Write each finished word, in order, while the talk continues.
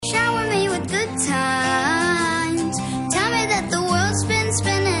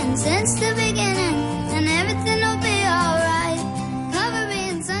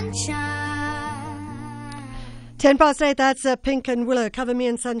8:10, that's Pink and Willow, Cover Me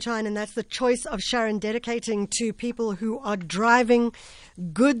in Sunshine, and that's the choice of Sharon dedicating to people who are driving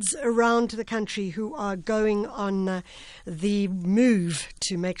goods around the country, who are going on the move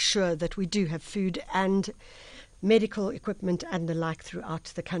to make sure that we do have food and medical equipment and the like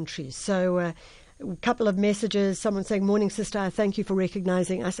throughout the country. So a couple of messages, someone saying, "Morning, sister, thank you for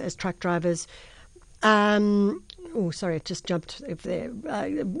recognizing us as truck drivers." It just jumped there.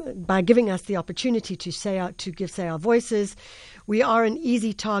 By giving us the opportunity to say our voices. We are an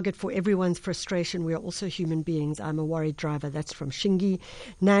easy target for everyone's frustration. We are also human beings. I'm a worried driver. That's from Shingi.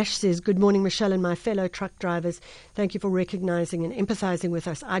 Nash says, "Good morning, Michelle and my fellow truck drivers. Thank you for recognizing and empathizing with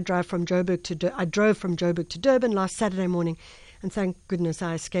us. I drove from Joburg to Durban last Saturday morning, and thank goodness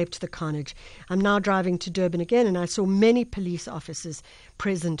I escaped the carnage. I'm now driving to Durban again, and I saw many police officers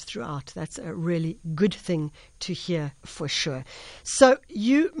present throughout. That's a really good thing to hear for sure." So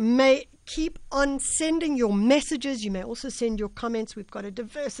you may keep on sending your messages. You may also send your comments. We've got a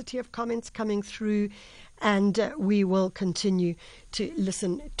diversity of comments coming through, and we will continue to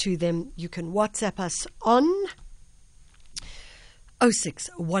listen to them. You can WhatsApp us on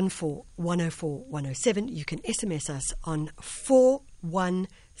 0614 104 107. You can SMS us on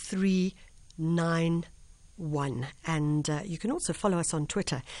 41391. And you can also follow us on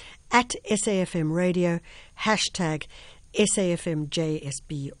Twitter at SAFM Radio, hashtag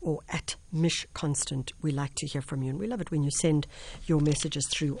SAFMJSB, or at Mish Constant. We like to hear from you, and we love it when you send your messages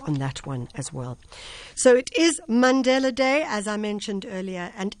through on that one as well. So it is Mandela Day, as I mentioned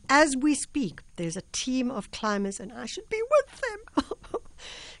earlier, and as we speak, there's a team of climbers, and I should be with them,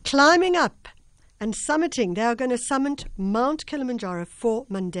 climbing up and summiting. They are going to summit Mount Kilimanjaro for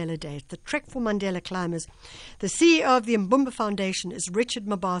Mandela Day. It's the Trek4Mandela climbers. The CEO of the Imbumba Foundation is Richard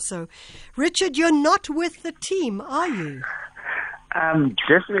MABASO. Richard, you're not with the team, are you?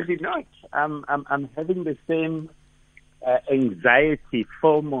 Definitely not. I'm having the same anxiety,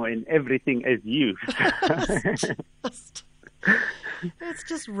 FOMO, and everything as you. It's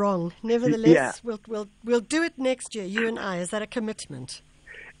just wrong. Nevertheless, we'll do it next year, you and I. Is that a commitment?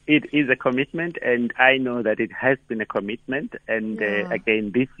 It is a commitment, and I know that it has been a commitment. And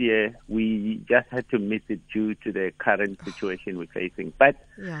again, this year, we just had to miss it due to the current situation we're facing. But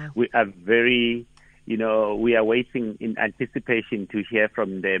we are very, we are waiting in anticipation to hear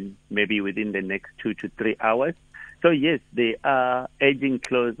from them maybe within the next 2 to 3 hours. So, yes, they are edging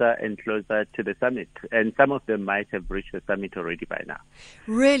closer and closer to the summit, and some of them might have reached the summit already by now.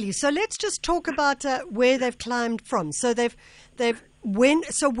 Really? So let's just talk about where they've climbed from. So when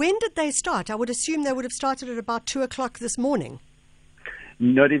did they start? I would assume they would have started at about 2 o'clock this morning.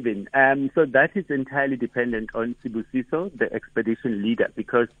 Not even. So that is entirely dependent on Sibusiso, the expedition leader,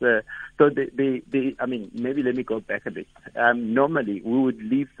 because maybe let me go back a bit. Normally, we would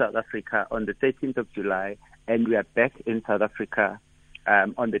leave South Africa on the 13th of July, and we are back in South Africa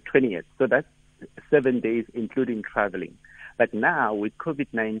on the 20th. So that's 7 days, including traveling. But now, with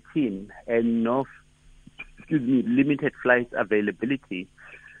COVID-19 and limited flight availability,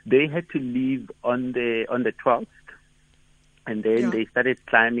 they had to leave on the 12th. And then they started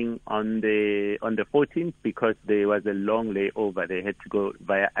climbing on the 14th because there was a long layover. They had to go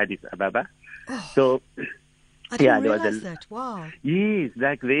via Addis Ababa. So I didn't realize that. Wow. Yes,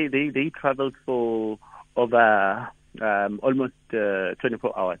 like they traveled for over almost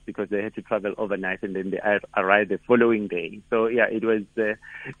 24 hours because they had to travel overnight, and then they arrived the following day. So it was the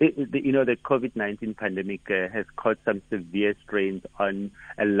COVID-19 pandemic has caused some severe strains on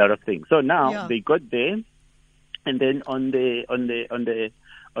a lot of things. So now they got there. And then on the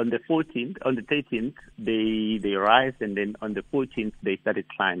 14th, on the 13th, they arrived, and then on the 14th they started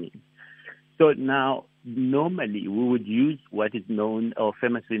climbing. So now, normally we would use what is known or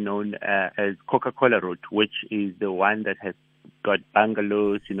famously known as Coca-Cola route, which is the one that has got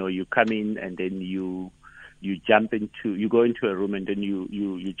bungalows. You come in and then you go into a room and then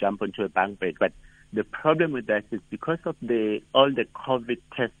you jump onto a bunk bed. But the problem with that is because of all the COVID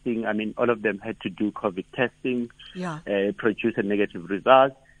testing, all of them had to do COVID testing, produce a negative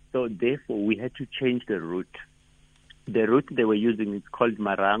result. So therefore, we had to change the route. The route they were using is called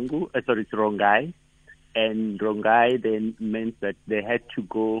it's Rongai. And Rongai then meant that they had to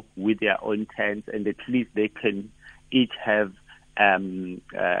go with their own tents, and at least they can each have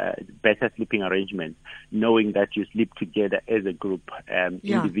better sleeping arrangements, knowing that you sleep together as a group,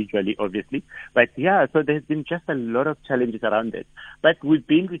 individually, obviously. But so there's been just a lot of challenges around it. But we've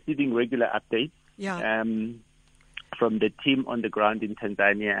been receiving regular updates from the team on the ground in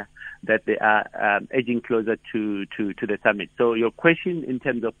Tanzania that they are edging closer to the summit. So your question in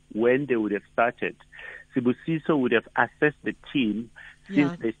terms of when they would have started, Sibusiso would have assessed the team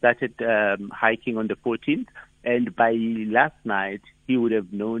since they started hiking on the 14th. And by last night, he would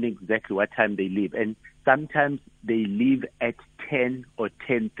have known exactly what time they leave. And sometimes they leave at 10 or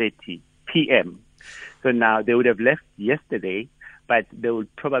 10:30 p.m. So now they would have left yesterday, but they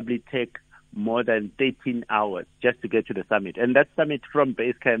would probably take more than 13 hours just to get to the summit. And that summit from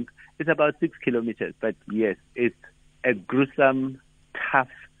base camp is about 6 kilometers. But yes, it's a gruesome, tough,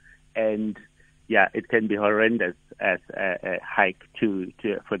 and yeah, it can be horrendous as a hike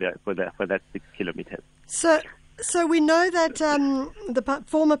for that 6 kilometers. So we know that the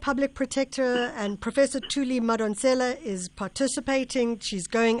former public protector and Professor Thuli Madonsela is participating. She's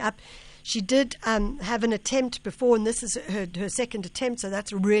going up. She did have an attempt before, and this is her second attempt, so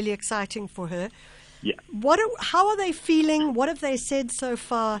that's really exciting for her. Yeah. How are they feeling? What have they said so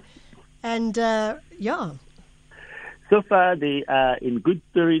far? And yeah. So far, they are in good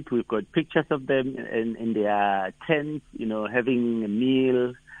spirit. We've got pictures of them in their tents, having a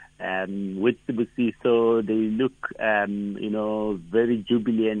meal with Sibusiso. They look, very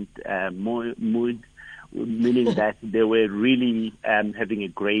jubilant mood, meaning that they were really having a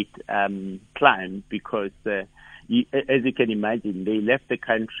great climb because, as you can imagine, they left the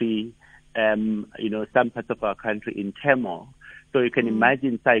country, some parts of our country in turmoil. So you can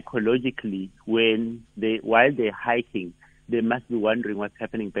imagine psychologically while they're hiking, they must be wondering what's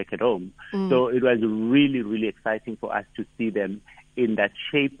happening back at home. So it was really, really exciting for us to see them in that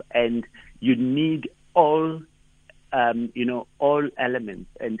shape. And you need all elements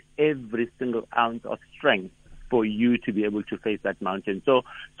and every single ounce of strength for you to be able to face that mountain. So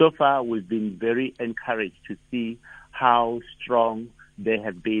far we've been very encouraged to see how strong they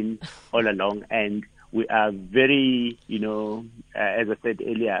have been all along. And we are very, as I said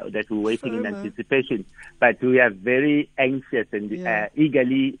earlier, that we're waiting in anticipation, but we are very anxious and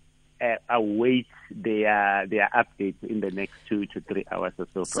eagerly await their updates in the next 2 to 3 hours or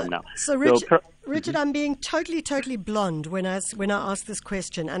so from now. So Richard, I'm being totally blonde when I ask this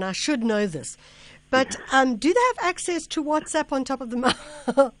question, and I should know this. But do they have access to WhatsApp on top of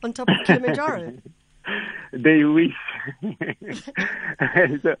on top of Kilimanjaro? They wish.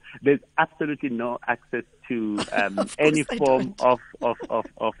 So there's absolutely no access to any form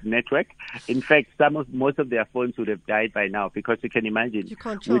of network. In fact, most of their phones would have died by now, because you can imagine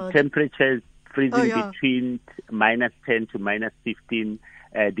with temperatures freezing between minus 10 to minus 15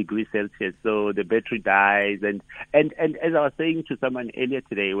 degrees Celsius. So the battery dies. And as I was saying to someone earlier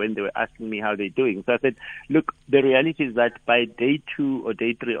today when they were asking me how they're doing, so I said, look, the reality is that by day 2 or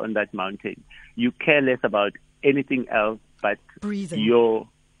day 3 on that mountain, you care less about anything else but breathing, your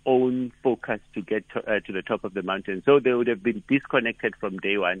own focus to get to the top of the mountain. So they would have been disconnected from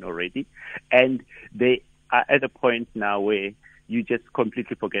day 1 already. And they are at a point now where you just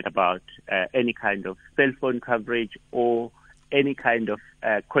completely forget about any kind of cell phone coverage or any kind of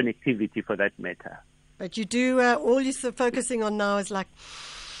connectivity for that matter. But you do, all you're focusing on now is like...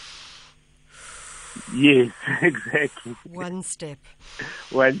 Yes, exactly. One step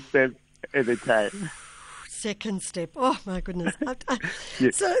at a time. Second step. Oh, my goodness.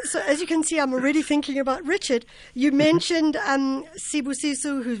 Yes. So as you can see, I'm already thinking about Richard. You mentioned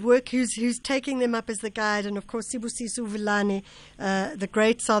Sibusiso, who's taking them up as the guide, and of course Sibusiso Villani, the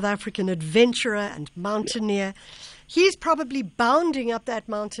great South African adventurer and mountaineer. He's probably bounding up that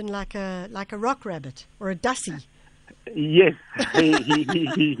mountain like a rock rabbit or a dussie. Yes,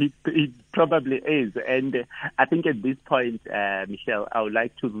 he probably is. And I think at this point, Michelle, I would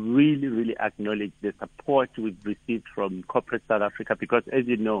like to really, really acknowledge the support we've received from corporate South Africa, because as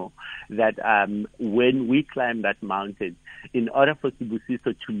you know, that when we climb that mountain, in order for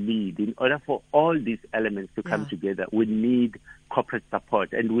Sibusiso to lead, in order for all these elements to come together, we need corporate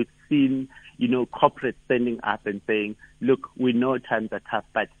support. And we've seen, corporates standing up and saying, look, we know times are tough,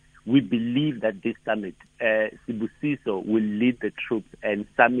 but we believe that this summit, Sibusiso will lead the troops and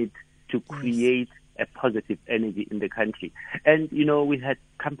summit to create a positive energy in the country. And, we had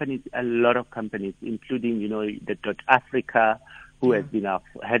companies, a lot of companies, including, the Africa, who has been our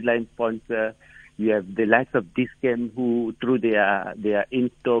headline sponsor. You have the likes of Discam, who through their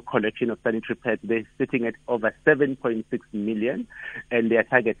in-store collection of sanitary pads, they're sitting at over 7.6 million, and their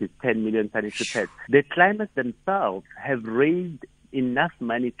target is 10 million sanitary pads. The climbers themselves have raised enough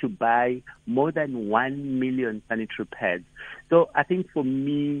money to buy more than 1 million sanitary pads. So I think for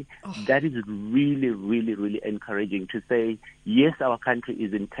me, that is really, really, really encouraging to say, yes, our country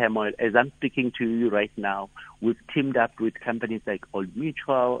is in turmoil. As I'm speaking to you right now, we've teamed up with companies like Old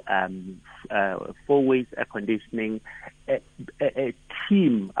Mutual, 4Ways Air Conditioning.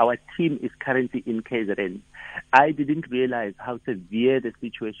 Our team is currently in KZN. I didn't realize how severe the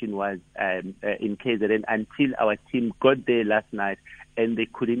situation was in KZN until our team got there last night and they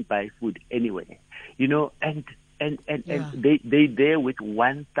couldn't buy food anywhere. and they there with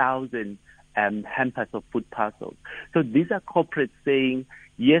 1,000 hampers of food parcels. So these are corporates saying,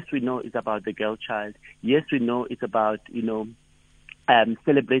 yes, we know it's about the girl child. Yes, we know it's about,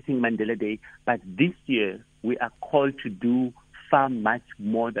 celebrating Mandela Day. But this year, we are called to do far much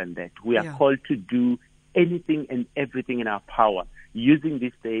more than that. We are called to do anything and everything in our power, using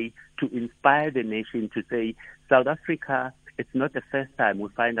this day to inspire the nation to say, South Africa, it's not the first time we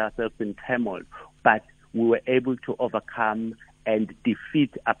find ourselves in turmoil, but we were able to overcome and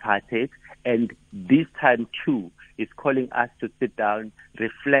defeat apartheid. And this time, too, is calling us to sit down,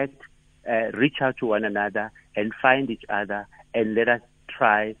 reflect, reach out to one another, and find each other, and let us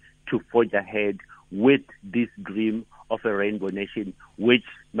try to forge ahead with this dream of a rainbow nation, which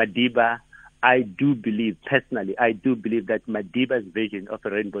Madiba, I do believe that Madiba's vision of a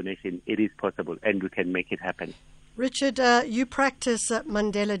rainbow nation, it is possible, and we can make it happen. Richard, you practice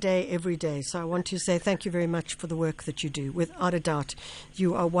Mandela Day every day, so I want to say thank you very much for the work that you do. Without a doubt,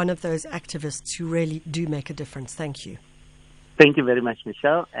 you are one of those activists who really do make a difference. Thank you. Thank you very much,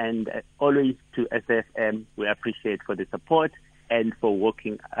 Michelle, and always to SFM, we appreciate for the support and for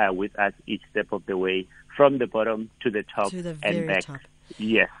working with us each step of the way, from the bottom to the top to the and very back. top.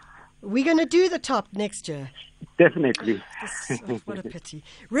 Yes. We're going to do the top next year. Definitely. What a pity.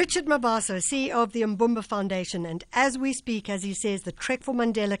 Richard MABASO, CEO of the Imbumba Foundation, and as we speak, as he says, the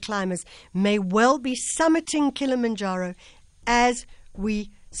Trek4Mandela climbers may well be summiting Kilimanjaro as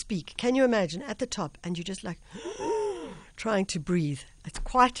we speak. Can you imagine at the top and you're just like trying to breathe? It's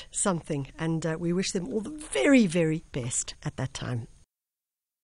quite something, and we wish them all the very, very best at that time.